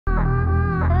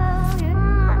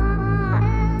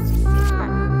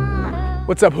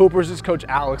What's up, Hoopers? It's Coach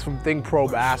Alex from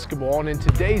THINCPRO Basketball, and in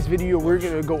today's video, we're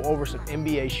going to go over some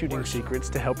NBA shooting secrets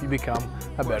to help you become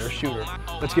a better shooter.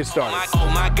 Let's get started.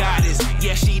 Oh my goddess,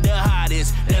 yeah, she the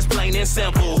hottest. That's plain and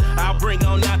simple. I'll bring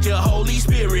on out your Holy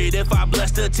Spirit if I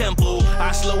bless the temple.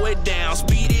 I slow it down,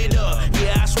 speed it up.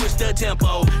 Yeah, I switch the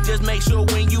tempo. Just make sure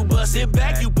when you bust it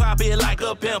back, you pop it like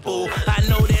a pimple. I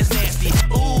know that's nasty.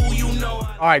 Ooh, you know.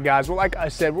 All right, guys. Well, like I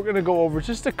said, we're going to go over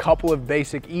just a couple of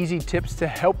basic, easy tips to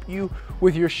help you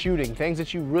with your shooting, things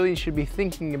that you really should be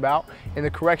thinking about and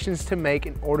the corrections to make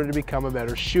in order to become a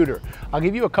better shooter. I'll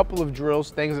give you a couple of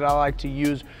drills, things that I like to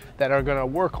use that are gonna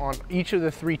work on each of the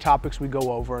three topics we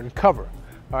go over and cover.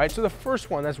 All right, so the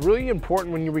first one that's really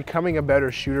important when you're becoming a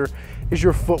better shooter is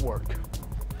your footwork.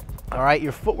 All right,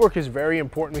 your footwork is very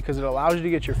important because it allows you to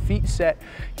get your feet set,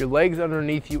 your legs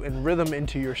underneath you, and rhythm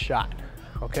into your shot.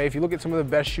 Okay, if you look at some of the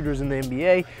best shooters in the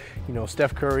NBA, you know,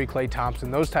 Steph Curry, Klay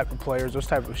Thompson, those type of players, those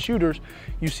type of shooters,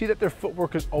 you see that their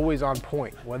footwork is always on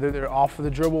point. Whether they're off of the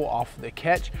dribble, off of the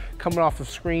catch, coming off of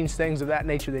screens, things of that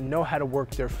nature, they know how to work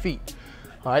their feet.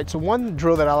 All right, so one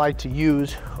drill that I like to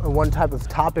use, or one type of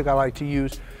topic I like to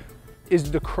use, is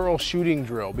the curl shooting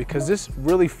drill, because this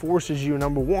really forces you,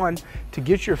 number one, to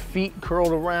get your feet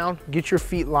curled around, get your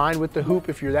feet lined with the hoop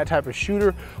if you're that type of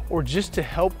shooter, or just to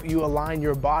help you align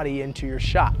your body into your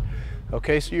shot.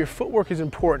 Okay, so your footwork is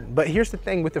important, but here's the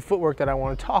thing with the footwork that I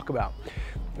want to talk about.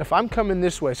 If I'm coming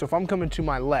this way, so if I'm coming to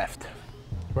my left,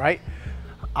 right,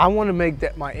 I want to make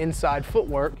that my inside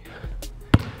footwork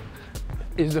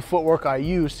is the footwork I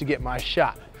use to get my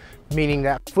shot. Meaning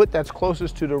that foot that's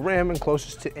closest to the rim and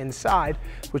closest to inside,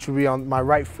 which would be on my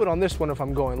right foot on this one if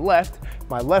I'm going left,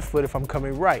 my left foot if I'm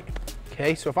coming right.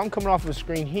 Okay, so if I'm coming off of the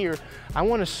screen here, I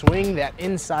want to swing that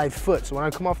inside foot. So when I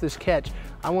come off this catch,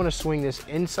 I want to swing this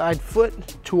inside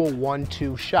foot to a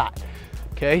 1-2 shot.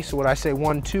 Okay, so when I say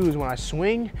 1-2 is when I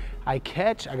swing, I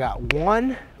catch, I got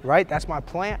one, right? That's my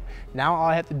plant. Now all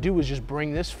I have to do is just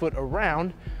bring this foot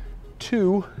around,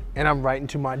 two, and I'm right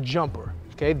into my jumper.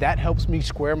 Okay, that helps me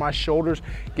square my shoulders,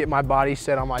 get my body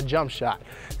set on my jump shot.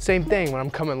 Same thing when I'm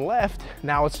coming left,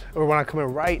 now or when I'm coming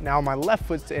right, now my left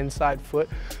foot's the inside foot.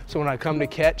 So when I come to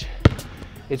catch,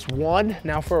 it's one.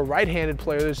 Now for a right-handed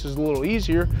player, this is a little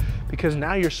easier because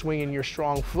now you're swinging your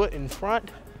strong foot in front,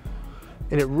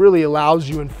 and it really allows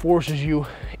you and forces you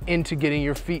into getting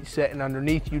your feet set and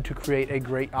underneath you to create a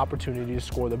great opportunity to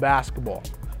score the basketball.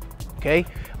 Okay,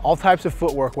 all types of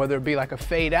footwork, whether it be like a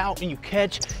fade out and you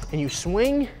catch and you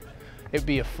swing, it'd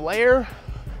be a flare,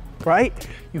 right?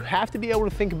 You have to be able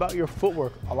to think about your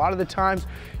footwork. A lot of the times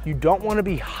you don't want to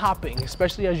be hopping,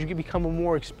 especially as you become a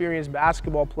more experienced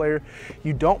basketball player.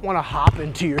 You don't want to hop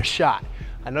into your shot.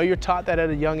 I know you're taught that at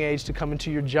a young age to come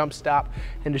into your jump stop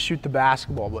and to shoot the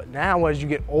basketball, but now as you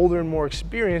get older and more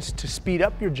experienced, to speed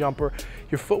up your jumper,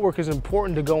 your footwork is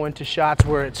important to go into shots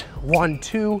where it's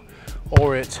 1-2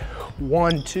 or it's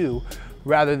 1-2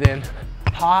 rather than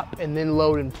hop and then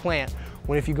load and plant,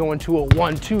 when if you go into a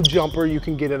 1-2 jumper, you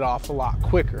can get it off a lot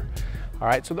quicker. All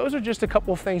right, so those are just a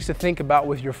couple of things to think about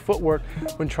with your footwork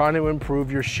when trying to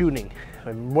improve your shooting.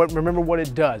 And remember what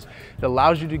it does. It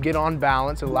allows you to get on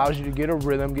balance, it allows you to get a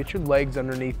rhythm, get your legs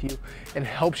underneath you, and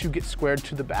helps you get squared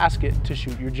to the basket to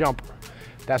shoot your jumper.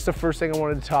 That's the first thing I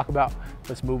wanted to talk about.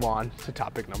 Let's move on to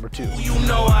topic number 2. You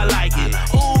know I like it.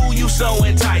 Ooh, you so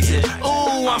enticing.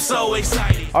 Ooh, I'm so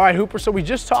excited. All right, Hooper, so we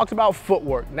just talked about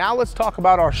footwork. Now let's talk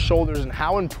about our shoulders and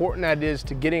how important that is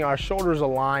to getting our shoulders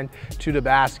aligned to the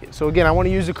basket. So again, I want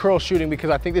to use the curl shooting because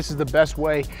I think this is the best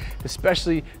way,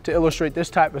 especially to illustrate this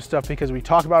type of stuff, because we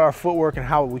talk about our footwork and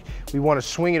how we want to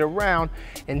swing it around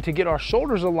and to get our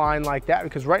shoulders aligned like that,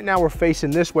 because right now we're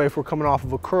facing this way if we're coming off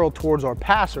of a curl towards our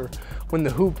passer when the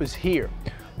hoop is here.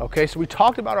 Okay, so we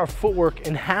talked about our footwork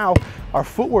and how our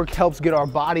footwork helps get our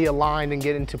body aligned and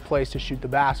get into place to shoot the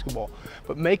basketball,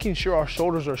 but making sure our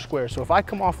shoulders are square. So if I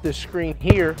come off this screen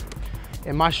here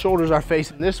and my shoulders are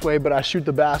facing this way, but I shoot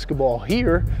the basketball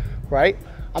here, right?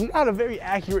 I'm not a very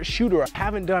accurate shooter. I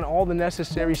haven't done all the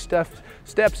necessary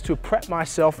steps to prep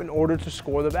myself in order to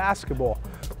score the basketball,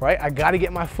 right? I gotta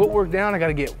get my footwork down. I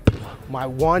gotta get my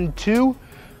 1-2.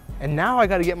 And now I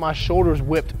gotta get my shoulders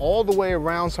whipped all the way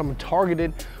around so I'm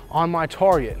targeted on my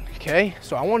target, okay?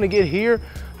 So I wanna get here,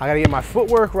 I gotta get my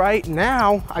footwork right.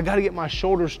 Now I gotta get my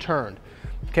shoulders turned,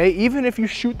 okay? Even if you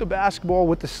shoot the basketball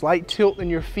with the slight tilt in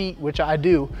your feet, which I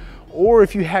do, or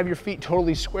if you have your feet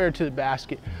totally squared to the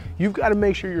basket, you've gotta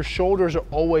make sure your shoulders are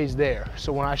always there.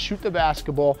 So when I shoot the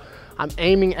basketball, I'm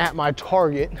aiming at my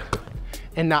target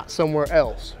and not somewhere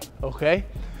else, okay?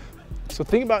 So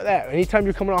think about that. Anytime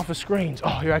you're coming off of screens,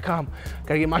 oh, here I come.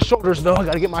 Gotta get my shoulders though,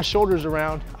 gotta get my shoulders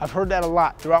around. I've heard that a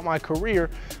lot throughout my career.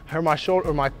 I heard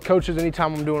my coaches,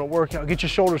 anytime I'm doing a workout, get your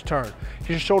shoulders turned. Get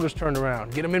your shoulders turned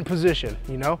around, get them in position,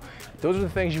 you know? Those are the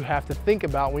things you have to think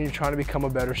about when you're trying to become a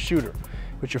better shooter.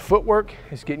 With your footwork,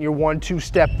 it's getting your 1-2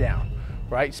 step down,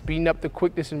 right? Speeding up the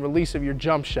quickness and release of your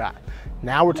jump shot.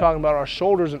 Now we're talking about our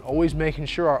shoulders and always making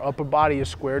sure our upper body is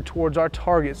squared towards our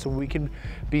target so we can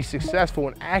be successful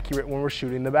and accurate when we're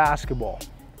shooting the basketball.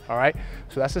 All right,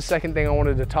 so that's the second thing I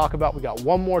wanted to talk about. We got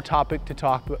one more topic to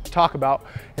talk about,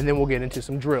 and then we'll get into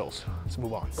some drills. Let's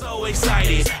move on. So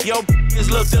excited, your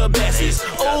look the bestest.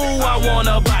 Oh, I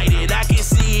wanna bite it. I can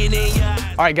see it in your eyes.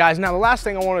 All right, guys. Now the last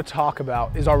thing I want to talk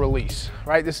about is our release.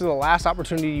 Right, this is the last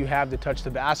opportunity you have to touch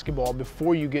the basketball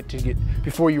before you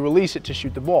release it to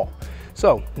shoot the ball.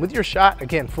 So with your shot,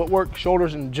 again, footwork,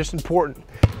 shoulders, and just important.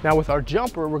 Now with our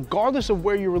jumper, regardless of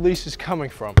where your release is coming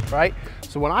from, right?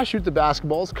 So when I shoot the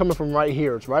basketball, it's coming from right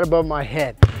here. It's right above my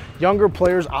head. Younger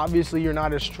players, obviously you're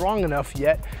not as strong enough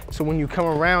yet. So when you come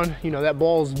around, you know, that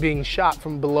ball is being shot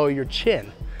from below your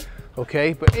chin.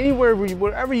 Okay, but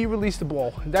wherever you release the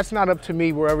ball, that's not up to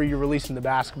me. Wherever you're releasing the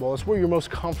basketball, it's where you're most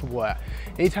comfortable at.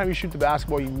 Anytime you shoot the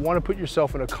basketball, you want to put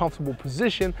yourself in a comfortable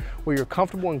position where you're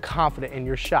comfortable and confident in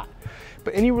your shot.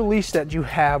 But any release that you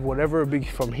have, whatever it be,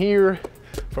 from here,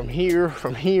 from here,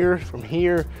 from here, from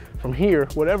here, from here,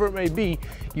 whatever it may be,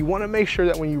 you want to make sure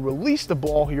that when you release the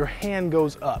ball, your hand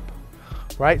goes up,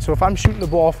 right? So if I'm shooting the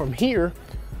ball from here,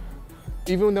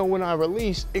 even though when I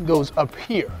release, it goes up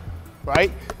here,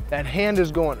 right? That hand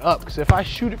is going up, because if I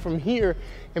shoot it from here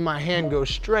and my hand goes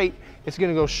straight, it's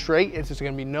gonna go straight, it's just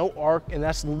gonna be no arc, and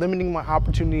that's limiting my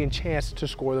opportunity and chance to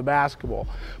score the basketball.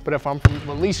 But if I'm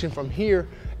releasing from here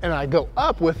and I go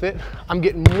up with it, I'm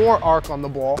getting more arc on the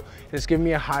ball, and it's giving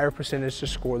me a higher percentage to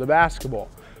score the basketball,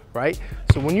 right?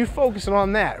 So when you're focusing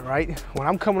on that, right, when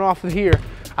I'm coming off of here,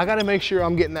 I gotta make sure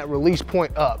I'm getting that release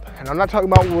point up. And I'm not talking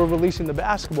about where we're releasing the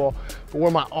basketball, but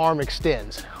where my arm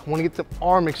extends. I wanna get the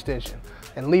arm extension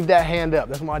and leave that hand up.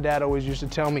 That's what my dad always used to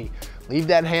tell me. Leave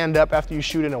that hand up after you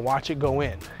shoot it and watch it go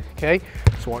in, okay?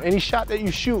 So on any shot that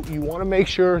you shoot, you wanna make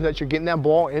sure that you're getting that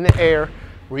ball in the air,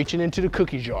 reaching into the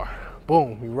cookie jar.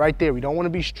 Boom, you're right there. We don't wanna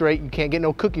be straight. You can't get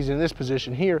no cookies in this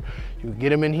position here. You get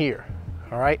them in here,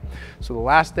 all right? So the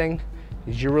last thing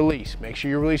is your release. Make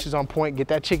sure your release is on point. Get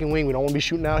that chicken wing. We don't wanna be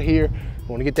shooting out here. We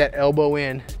wanna get that elbow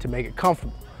in to make it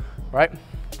comfortable, right?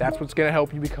 That's what's gonna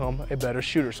help you become a better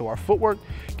shooter. So our footwork,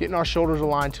 getting our shoulders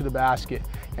aligned to the basket,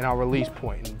 and our release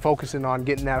point, and focusing on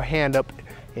getting that hand up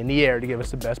in the air to give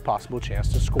us the best possible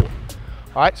chance to score.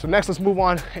 All right, so next let's move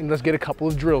on and let's get a couple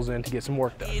of drills in to get some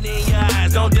work done.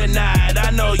 Don't deny it.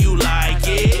 I know you like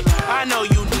it. I know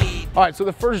you need. All right, so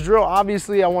the first drill,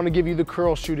 obviously I wanna give you the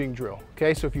curl shooting drill,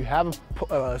 okay? So if you have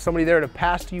somebody there to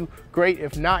pass to you, great.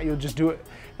 If not, you'll just do it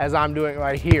as I'm doing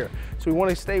right here. So we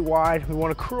wanna stay wide. We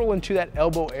wanna curl into that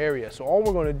elbow area. So all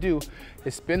we're gonna do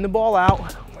is spin the ball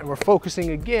out, and we're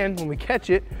focusing again when we catch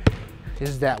it,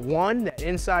 is that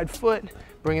inside foot,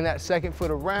 bringing that second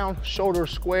foot around, shoulder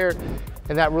squared,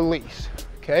 and that release,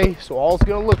 okay? So all it's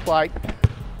gonna look like,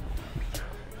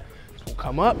 we'll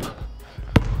come up,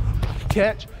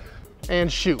 catch,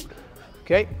 and shoot,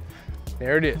 okay?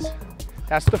 There it is.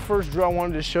 That's the first drill I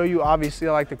wanted to show you. Obviously,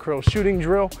 I like the curl shooting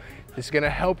drill. It's gonna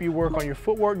help you work on your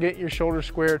footwork, get your shoulders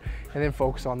squared, and then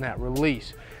focus on that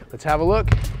release. Let's have a look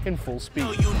in full speed.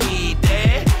 You need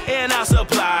that, and I'll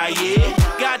supply it.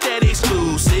 Got that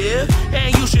exclusive,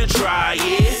 and you should try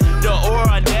it. The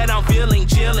aura that I'm feeling,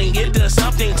 chilling, it does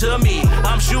something to me.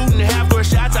 I'm shooting half-court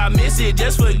shots, I miss it,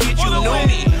 just forget you knew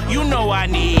me. You know I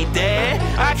need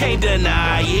that, I can't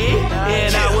deny it,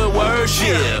 and I would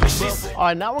worship. All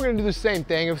right, now we're gonna do the same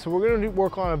thing. So we're gonna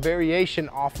work on a variation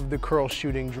off of the curl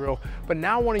shooting drill, but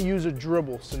now I wanna use a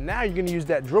dribble. So now you're gonna use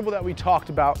that dribble that we talked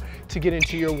about to get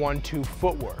into your 1-2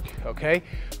 footwork, okay?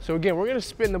 So again, we're gonna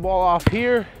spin the ball off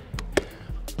here,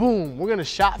 boom, we're gonna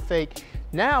shot fake.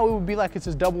 Now it would be like it's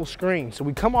a double screen. So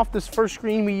we come off this first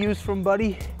screen we used from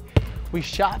Buddy, we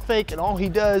shot fake, and all he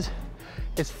does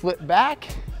is flip back,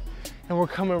 and we're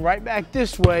coming right back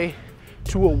this way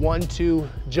to a 1-2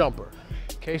 jumper.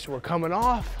 Okay, so we're coming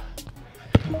off,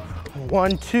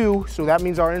 1-2, so that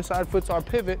means our inside foot's our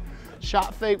pivot.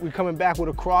 Shot fake, we're coming back with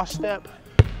a cross step,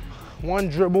 one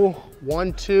dribble,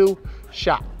 1-2,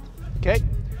 shot, okay?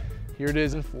 Here it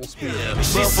is in full speed.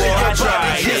 She said your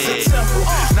body is a temple.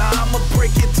 Now I'ma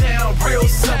break it down real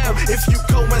simple. If you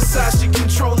go inside, she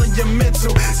controlling your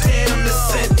mental. Damn the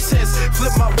sentence,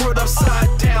 flip my world upside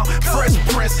down. Fresh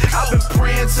Prince, I've been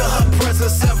praying to her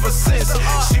presence ever since.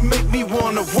 She make me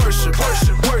wanna worship,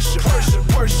 worship, worship, worship,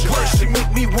 worship. She make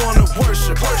me wanna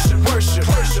worship, worship, worship.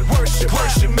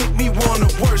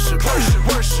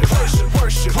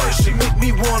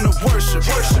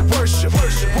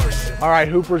 All right,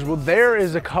 Hoopers, well, there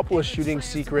is a couple of shooting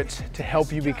secrets to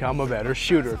help you become a better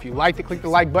shooter. If you liked it, click the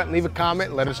like button, leave a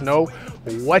comment, let us know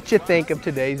what you think of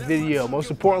today's video. Most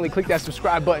importantly, click that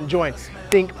subscribe button, join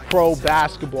THINCPRO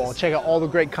Basketball, and check out all the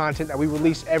great content that we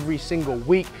release every single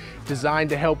week designed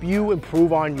to help you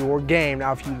improve on your game.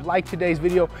 Now, if you like today's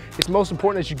video, it's most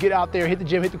important that you get out there, hit the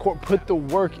gym, hit the court, put the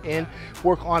work in,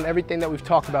 work on everything that we've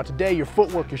talked about today, your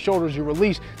footwork, your shoulders, your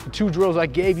release, the 2 drills I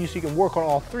gave you so you can work on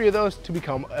all 3 of those to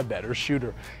become a better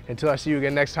shooter. Until I see you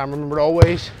again next time, remember to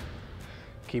always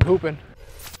keep hooping.